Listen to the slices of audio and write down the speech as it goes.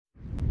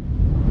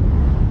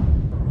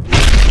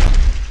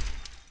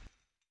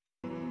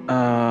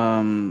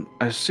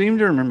I seem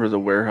to remember the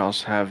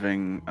warehouse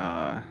having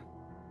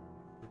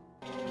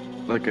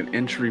like an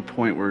entry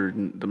point where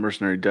the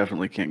mercenary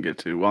definitely can't get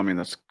to. Well, I mean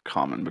that's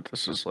common, but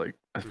this is like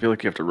I feel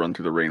like you have to run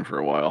through the rain for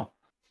a while.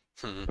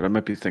 Hmm. But I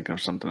might be thinking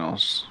of something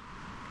else.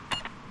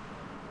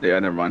 Yeah,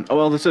 never mind. Oh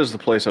well, this is the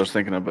place I was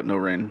thinking of, but no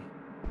rain,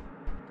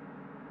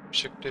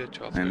 Restricted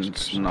to and authorized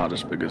it's person. not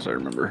as big as I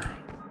remember.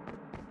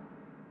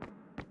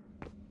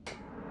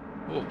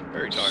 Oh,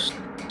 very dark.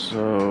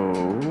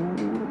 So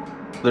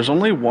there's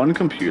only one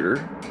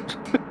computer,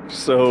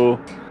 so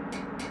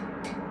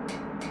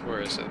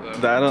Where is it though?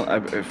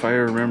 that if I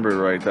remember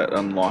right, that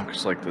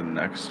unlocks like the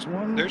next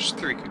one. There's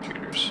 3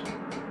 computers.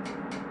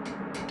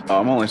 Oh,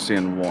 I'm only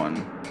seeing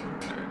one.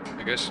 Okay.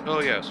 I guess.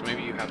 Oh yeah. So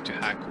maybe you have to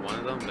hack one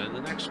of them, then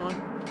the next one.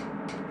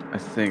 I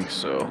think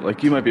so.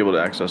 Like you might be able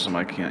to access them.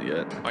 I can't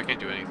yet. I can't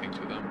do anything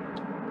to them.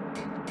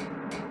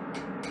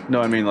 No,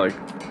 I mean like,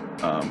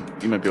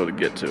 you might be able to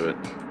get to it.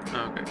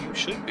 Okay. You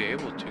should be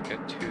able to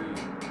get to.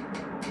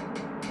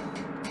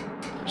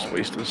 Just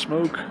wasting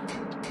smoke.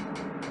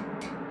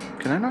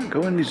 Can I not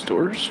go in these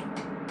doors?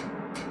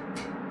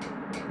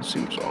 It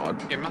seems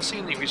odd. Yeah, I'm not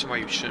seeing any reason why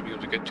you shouldn't be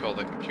able to get to all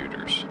the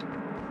computers.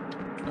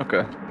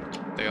 Okay.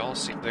 They all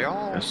seem. They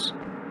all. Yes.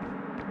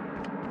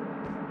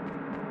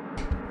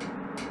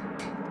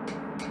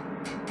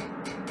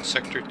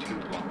 Sector 2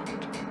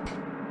 locked.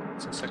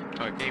 It's in sector.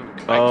 Oh, I can't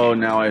even. Oh,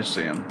 now I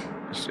see him.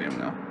 I see him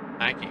now.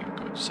 I can't even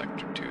go to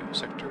sector 2.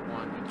 Sector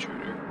 1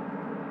 intruder.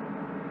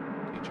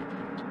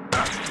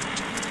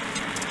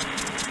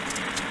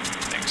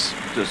 Thanks.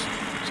 Just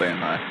saying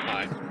hi.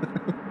 Hi.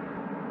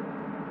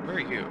 Where are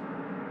you?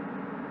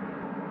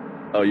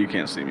 Oh, you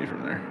can't see me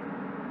from there.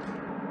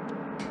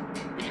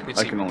 But you can I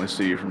see can only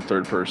see you from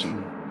third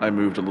person. I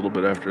moved a little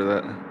bit after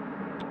that.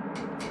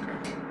 Okay.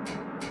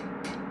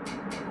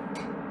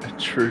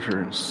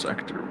 Intruder in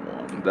Sector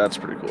 1. That's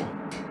pretty cool.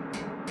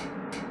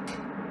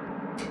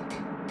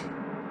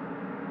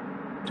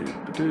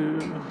 Doop-a-doo,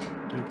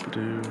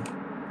 doop-a-doo.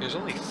 There's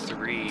only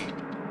 3.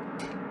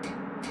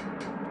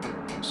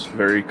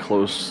 Very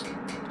close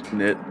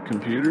knit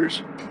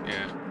computers,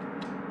 Yeah.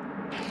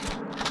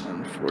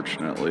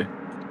 unfortunately.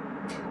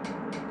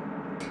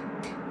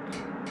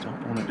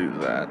 Don't want to do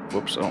that.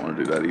 Whoops, I don't want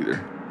to do that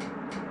either.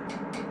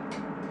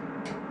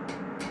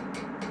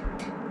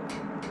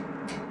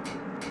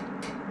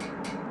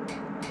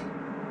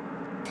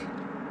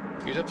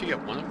 You'd have to get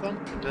one of them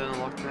and then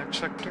unlock the next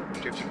sector? Or do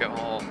you have to get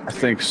all 3? I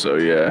think so,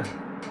 yeah.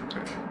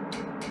 Okay.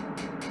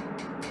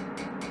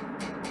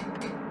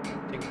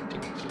 Ding,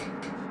 ding, ding.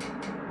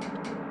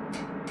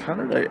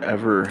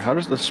 How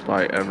does the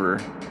spy ever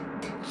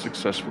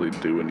successfully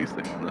do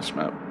anything on this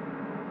map?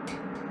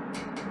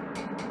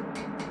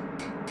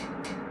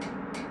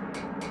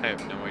 I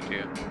have no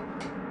idea.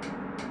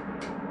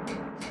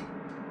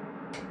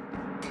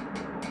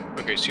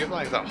 Okay, so you have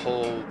like that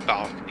whole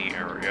balcony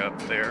area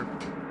up there.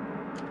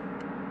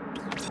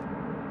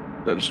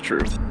 That is true.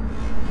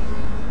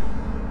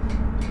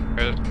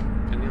 Are there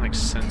any like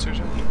sensors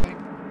or anything?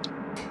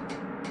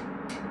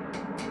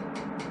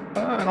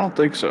 I don't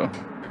think so.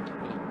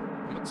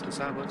 What's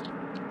that button?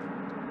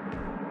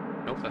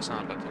 Nope, that's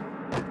not a button.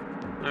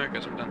 Alright,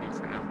 guess I'm done here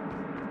for now.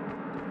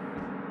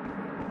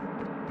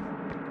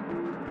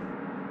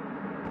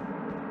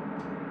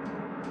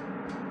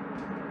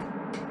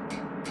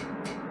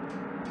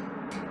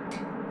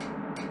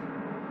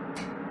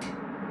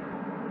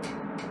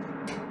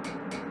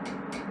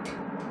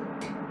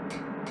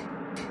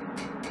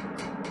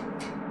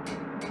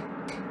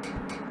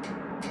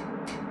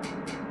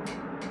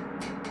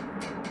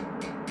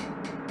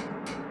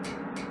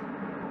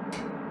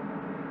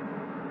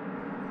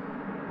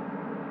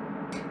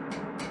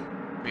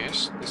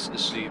 Yes, this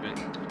is even.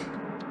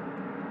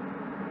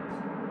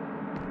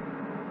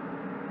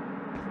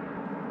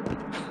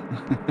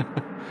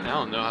 I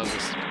don't know how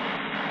this.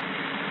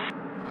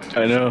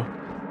 I know.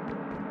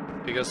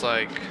 Because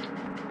like.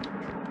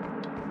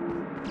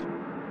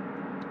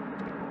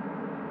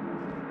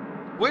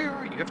 Where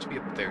are you? You have to be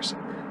up there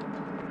somewhere.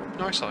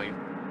 No, I saw you.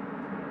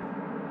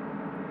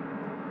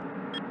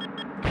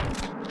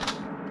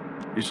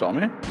 You saw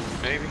me?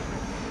 Maybe.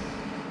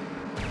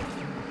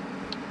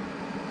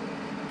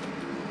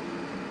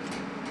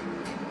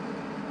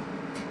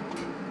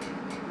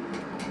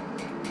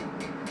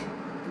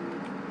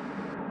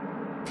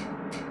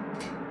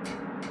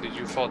 Did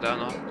you fall down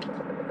off?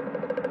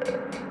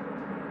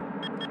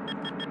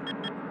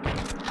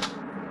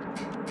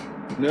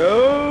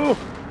 No!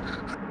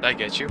 Did I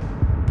get you?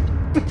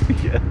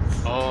 Yes.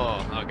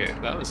 Oh, okay.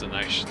 That was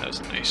nice.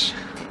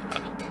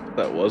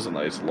 That was a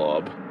nice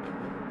lob.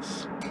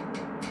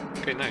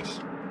 Okay, nice.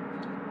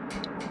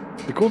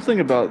 The cool thing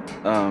about,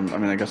 I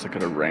mean, I guess I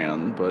could have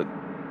ran, but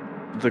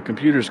the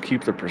computers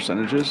keep the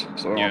percentages,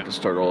 so I don't have to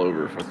start all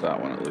over with that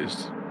one at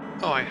least.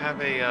 Oh, I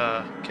have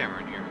a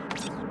camera in here.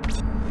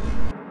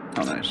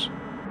 Oh, nice. Do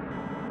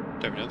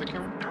I have another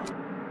camera?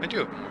 I do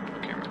have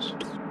multiple cameras.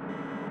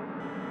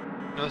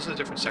 No, this is a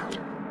different sector.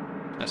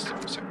 That's a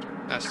different sector.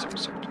 That's a different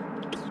sector.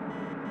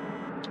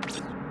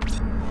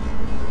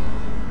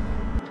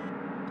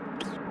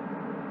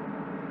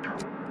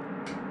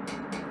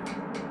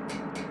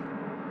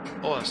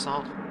 it's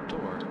not a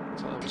door. I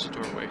thought it was a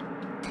doorway.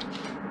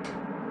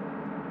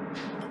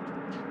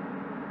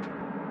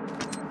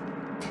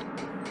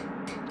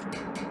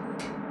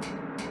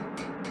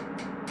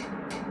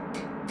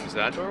 Is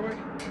that a doorway?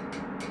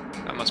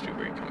 That must be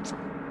where you come from.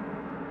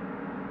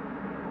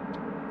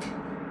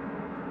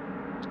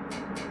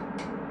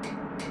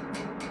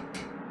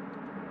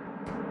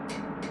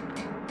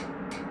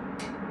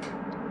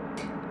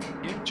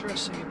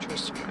 Interesting,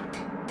 interesting map.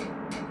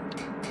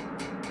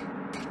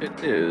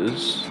 It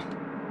is.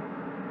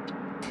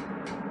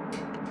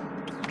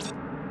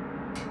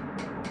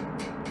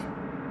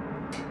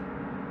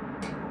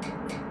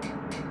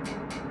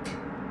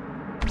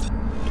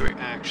 Do we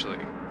actually?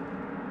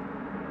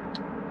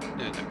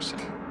 Yeah, never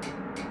said.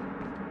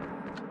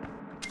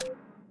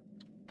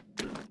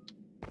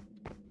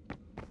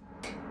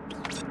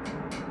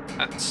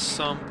 At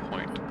some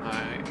point,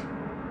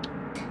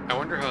 I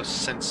wonder how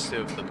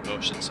sensitive the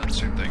motion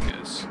sensor thing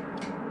is.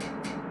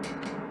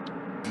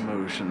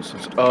 Motion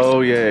sensor.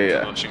 Oh yeah.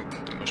 The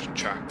motion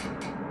tracker.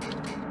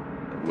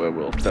 Well,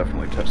 we'll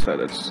definitely test that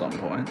at some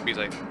point. Because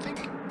I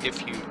think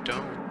if you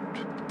don't,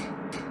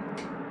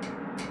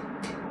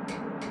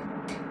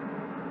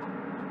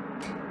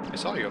 I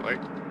saw your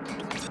light.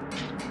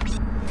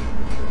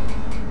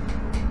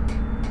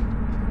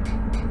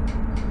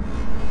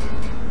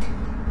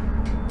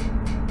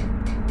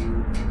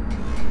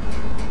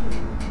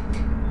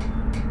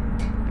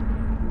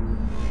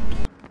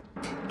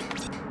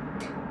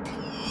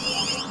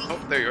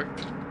 There you are.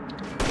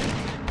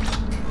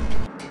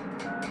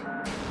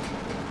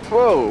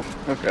 Whoa!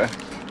 Okay.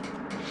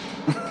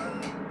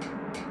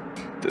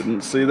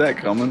 Didn't see that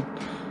coming.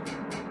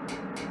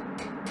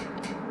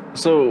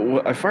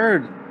 So, I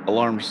fired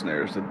alarm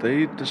snares. Did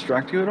they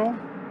distract you at all?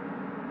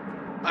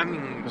 I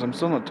mean... Because I'm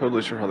still not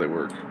totally sure how they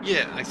work.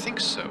 Yeah, I think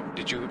so.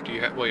 Do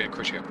you have... Well, yeah, of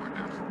course you have more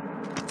now.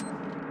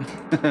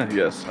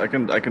 Yes, I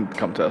can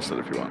come test it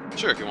if you want.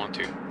 Sure, if you want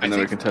to. And then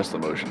we can test the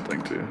motion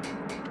thing, too.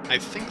 I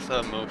think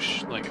the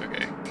motion... Like,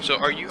 okay. So,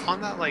 are you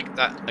on that, like,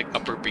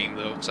 upper beam,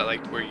 though? Is that,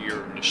 like, where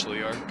you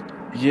initially are?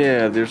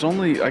 Yeah, there's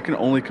only... I can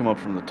only come up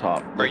from the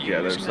top. Are you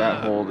yeah, there's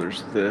that hole,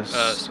 there's this...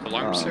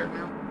 alarm there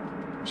now?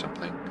 Or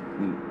something?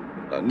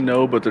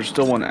 No, but there's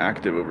still one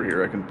active over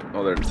here. I can...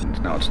 Oh, there...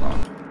 Now it's not.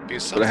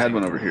 But I had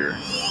one over here.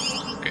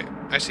 Okay,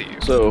 I see you.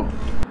 So...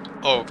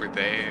 Over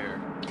there.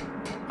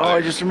 Oh,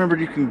 I just remembered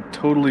you can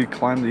totally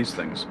climb these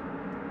things.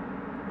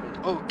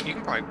 Oh, you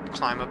can probably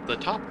climb up the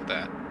top of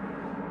that.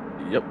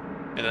 Yep.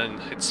 And then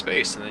hit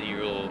space, and then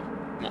you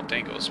won't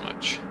dangle as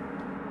much.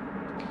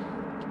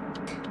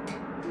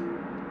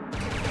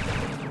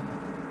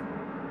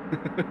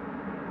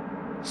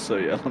 So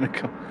yeah, let me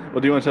go.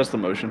 Well, do you want to test the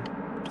motion?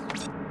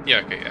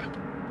 Yeah, okay, yeah.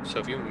 So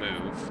if you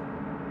move...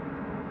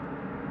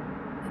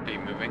 Are you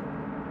moving?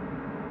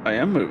 I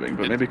am moving,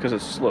 but maybe because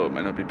it's slow, it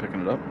might not be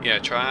picking it up. Yeah,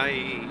 try...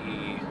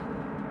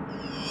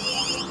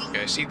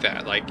 Okay, I see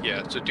that. Like,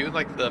 yeah, so do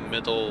like the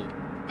middle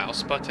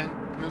mouse button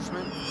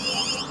movement.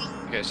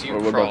 Okay, so you're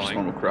Or what crawling. about just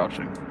normal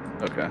crouching?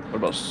 Okay, what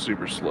about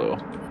super slow?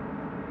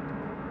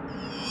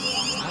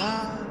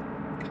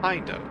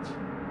 Kind of.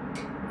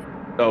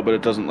 Oh, but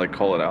it doesn't, like,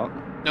 call it out?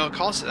 No, it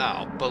calls it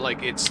out, but,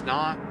 like, it's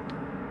not...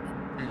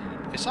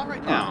 It's not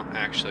right now,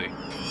 actually.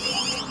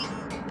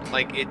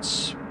 Like,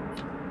 it's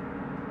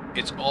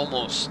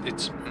almost...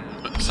 It's...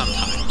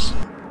 sometimes.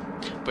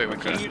 Wait,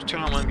 can you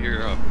turn on one of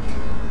your,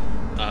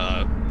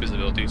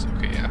 visibilities?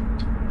 Okay, yeah.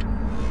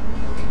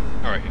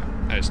 Alright, yeah.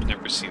 I just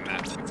never seen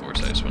that before,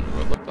 so I just wondered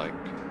what it looked like.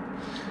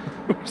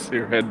 See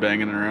your head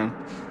banging around.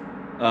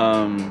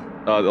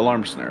 The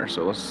alarm snare,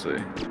 so let's see.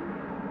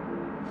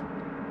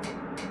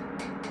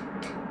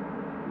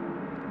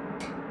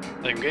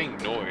 Like, I'm getting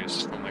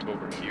noise from, like,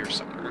 over here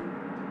somewhere.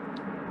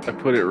 I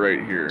put it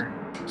right here.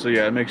 So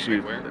yeah, it makes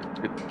you... Where?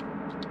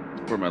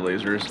 Where my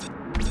laser is.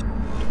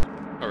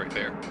 Oh, right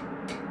there.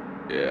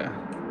 Yeah.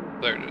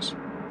 There it is.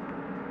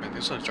 Man,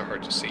 these ones are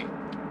hard to see.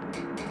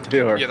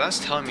 They are. Yeah, that's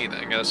telling me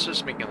that. Yeah, that's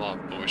just making a lot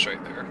of noise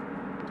right there.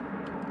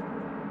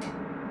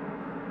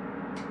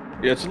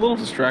 Yeah, it's a little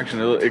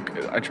distraction.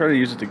 I try to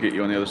use it to get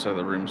you on the other side of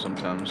the room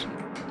sometimes.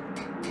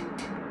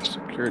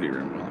 Security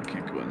room. Well, I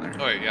can't go in there.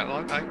 Oh, yeah,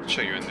 I can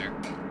show you in there.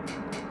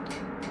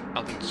 I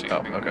don't think to see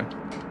anything. Oh, okay.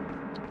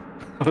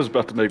 I was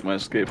about to make my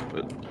escape,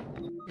 but...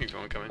 You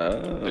can come in.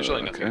 There's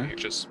really nothing here,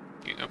 just,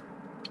 you know.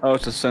 Oh,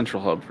 it's a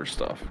central hub for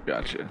stuff.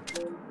 Gotcha.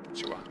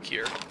 So walk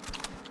here.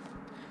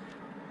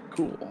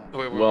 Cool. Oh,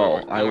 wait,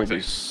 well, I will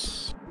be...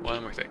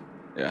 One more thing.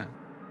 Yeah.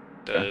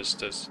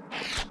 Does...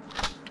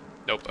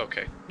 Nope,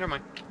 okay. Never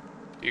mind.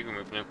 You can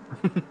move now.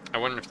 I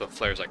wonder if the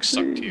flares, like,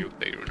 suck to you.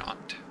 They do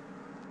not.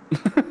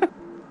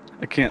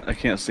 I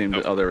can't seem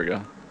to... Oh, there we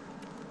go.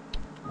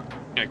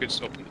 Yeah, I could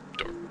just open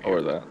the door.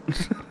 Or that.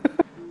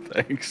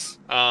 Thanks.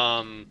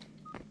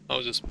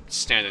 I'll just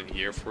stand in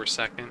here for a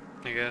second,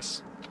 I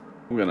guess.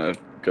 I'm gonna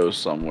go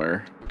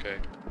somewhere. Okay.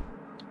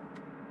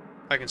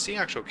 I can see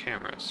actual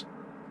cameras.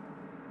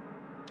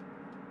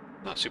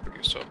 Not super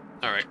useful.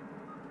 Alright.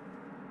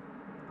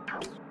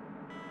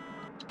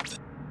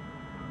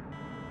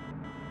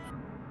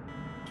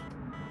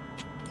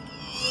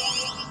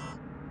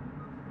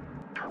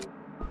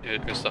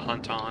 Is the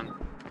hunt on?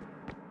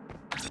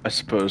 I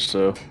suppose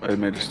so. I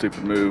made a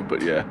stupid move,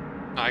 but yeah.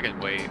 No, I can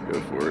wait. Go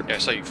for it. Yeah, I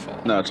saw you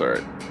fall. No, it's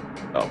alright.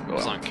 Oh, well.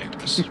 It's on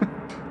campus.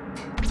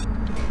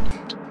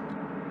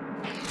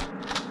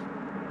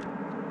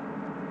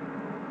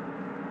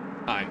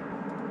 Hi.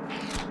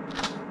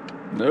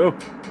 No.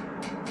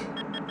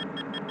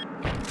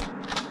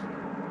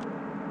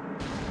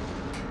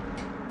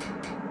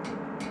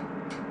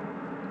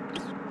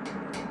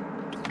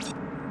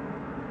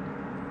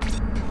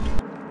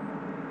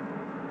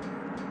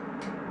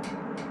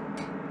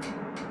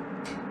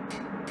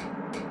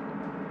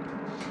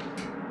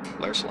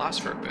 Flares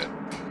last for a bit.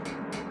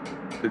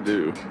 They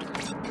do.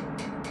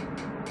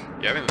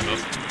 You having the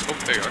most? Oh,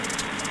 there you are.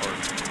 Or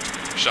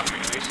shot me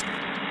at least.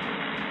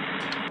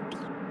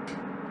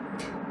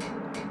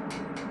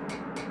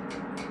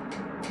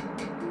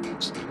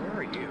 So where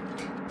are you?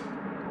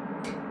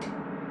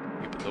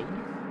 You below me?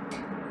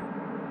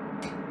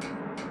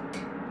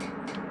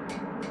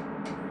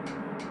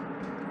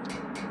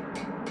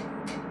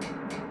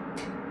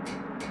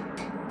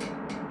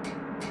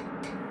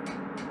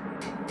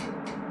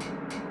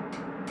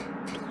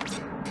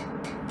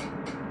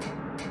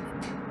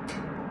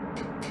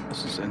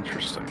 This is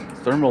interesting.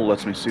 Thermal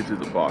lets me see through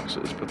the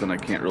boxes, but then I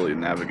can't really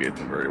navigate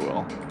them very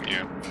well.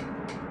 Yeah.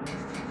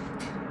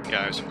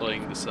 Yeah, I was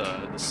playing this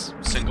this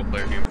single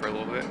player game for a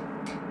little bit.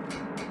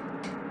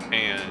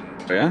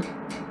 And Oh, yeah?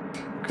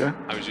 Okay.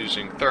 I was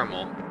using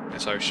thermal,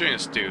 and so I was shooting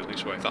this dude, at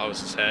least what I thought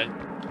was his head.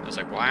 I was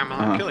like, why am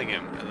I not killing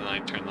him? And then I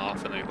turned it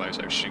off and I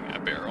realized I was shooting at a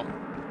barrel.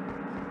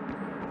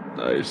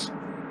 Nice.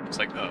 It's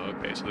like, oh,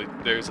 okay, so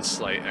there's a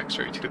slight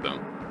X-ray to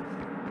them.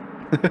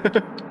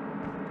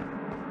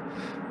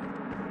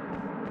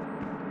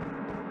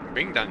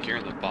 Being down here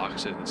in the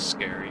boxes is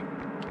scary.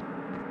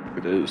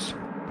 It is.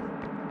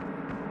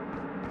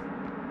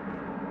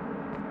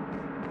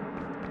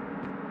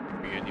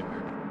 Be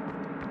anywhere.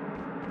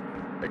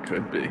 It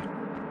could be.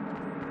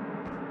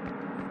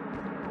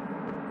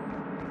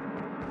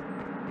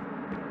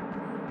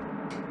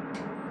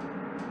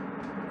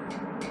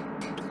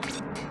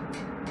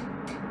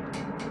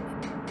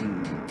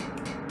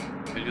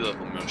 I do love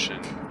the motion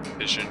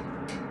vision.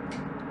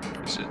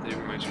 It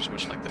reminds me so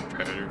much like the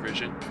Predator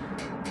vision.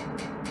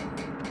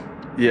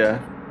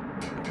 Yeah,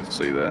 I can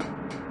see that.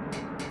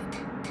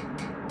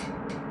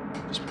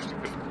 It's supposed to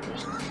be cool.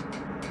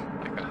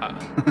 Like, aha.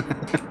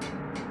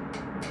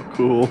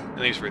 Cool.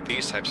 And these for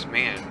these types,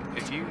 man,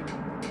 if you...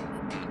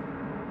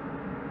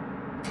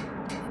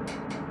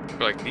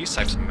 For like these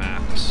types of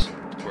maps,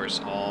 where it's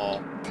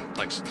all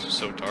like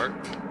so dark.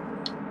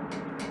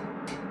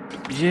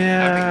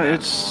 Yeah,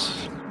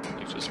 it's...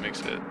 It just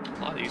makes it a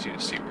lot easier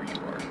to see where you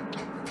are.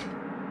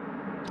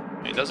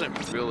 And it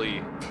doesn't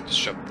really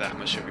disrupt that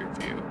much of your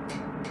view.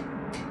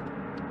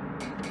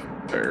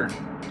 Fair.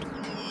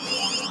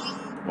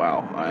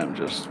 Wow, I am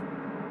just...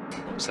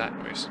 What was that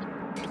noise?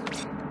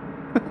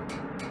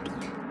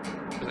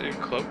 Is it a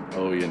cloak?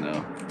 Oh, you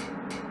know.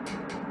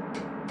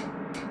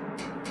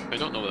 I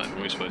don't know what that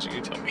noise was, you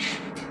tell me.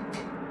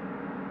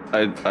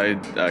 I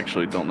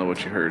actually don't know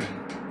what you heard.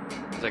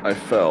 It's like, I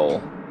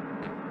fell.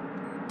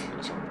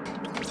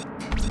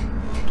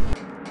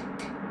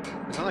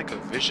 It's not like a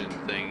vision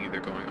thing either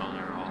going on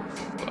or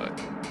off, but...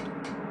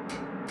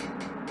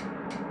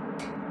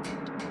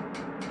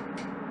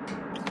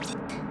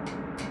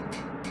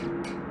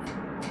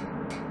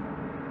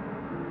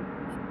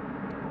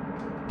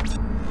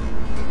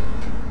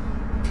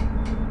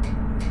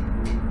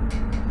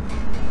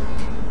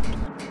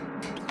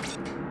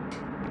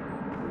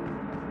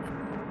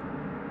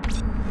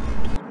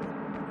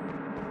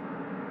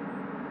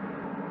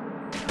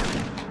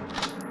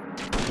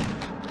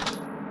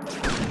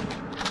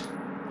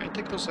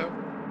 Take those out.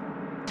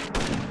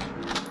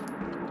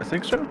 I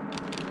think so.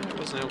 I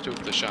wasn't able to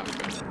with the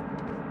shotgun.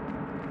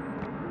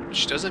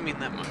 Which doesn't mean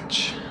that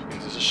much,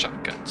 because it's a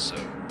shotgun, so...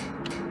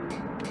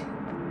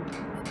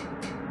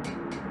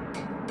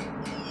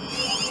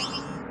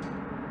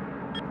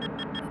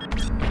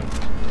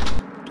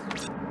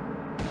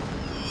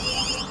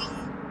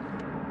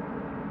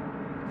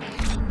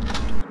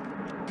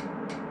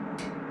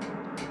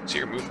 See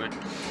your movement.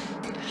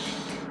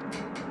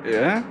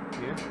 Yeah?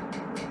 Yeah.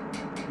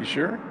 You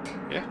sure?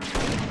 Yeah.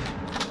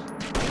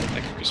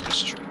 Like a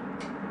Christmas tree.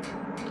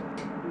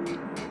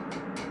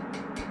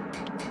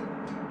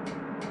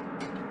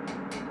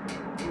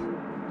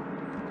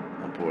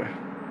 Oh boy.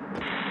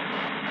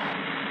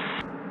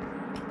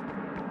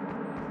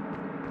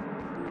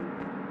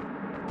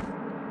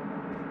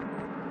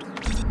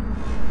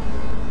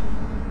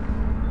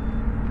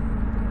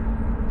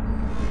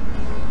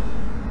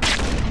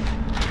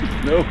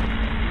 No.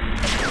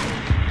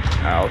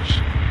 Ouch.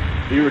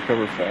 Do you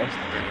recover fast?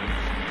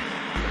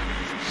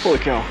 Holy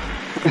cow.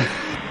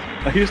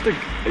 I used to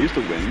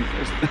win.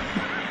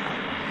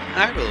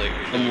 I really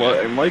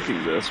I'm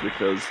liking this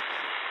because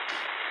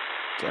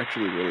it's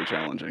actually really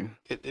challenging.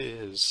 It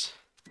is.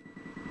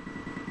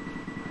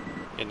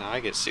 And now I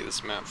get to see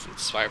this map from the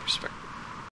spy perspective.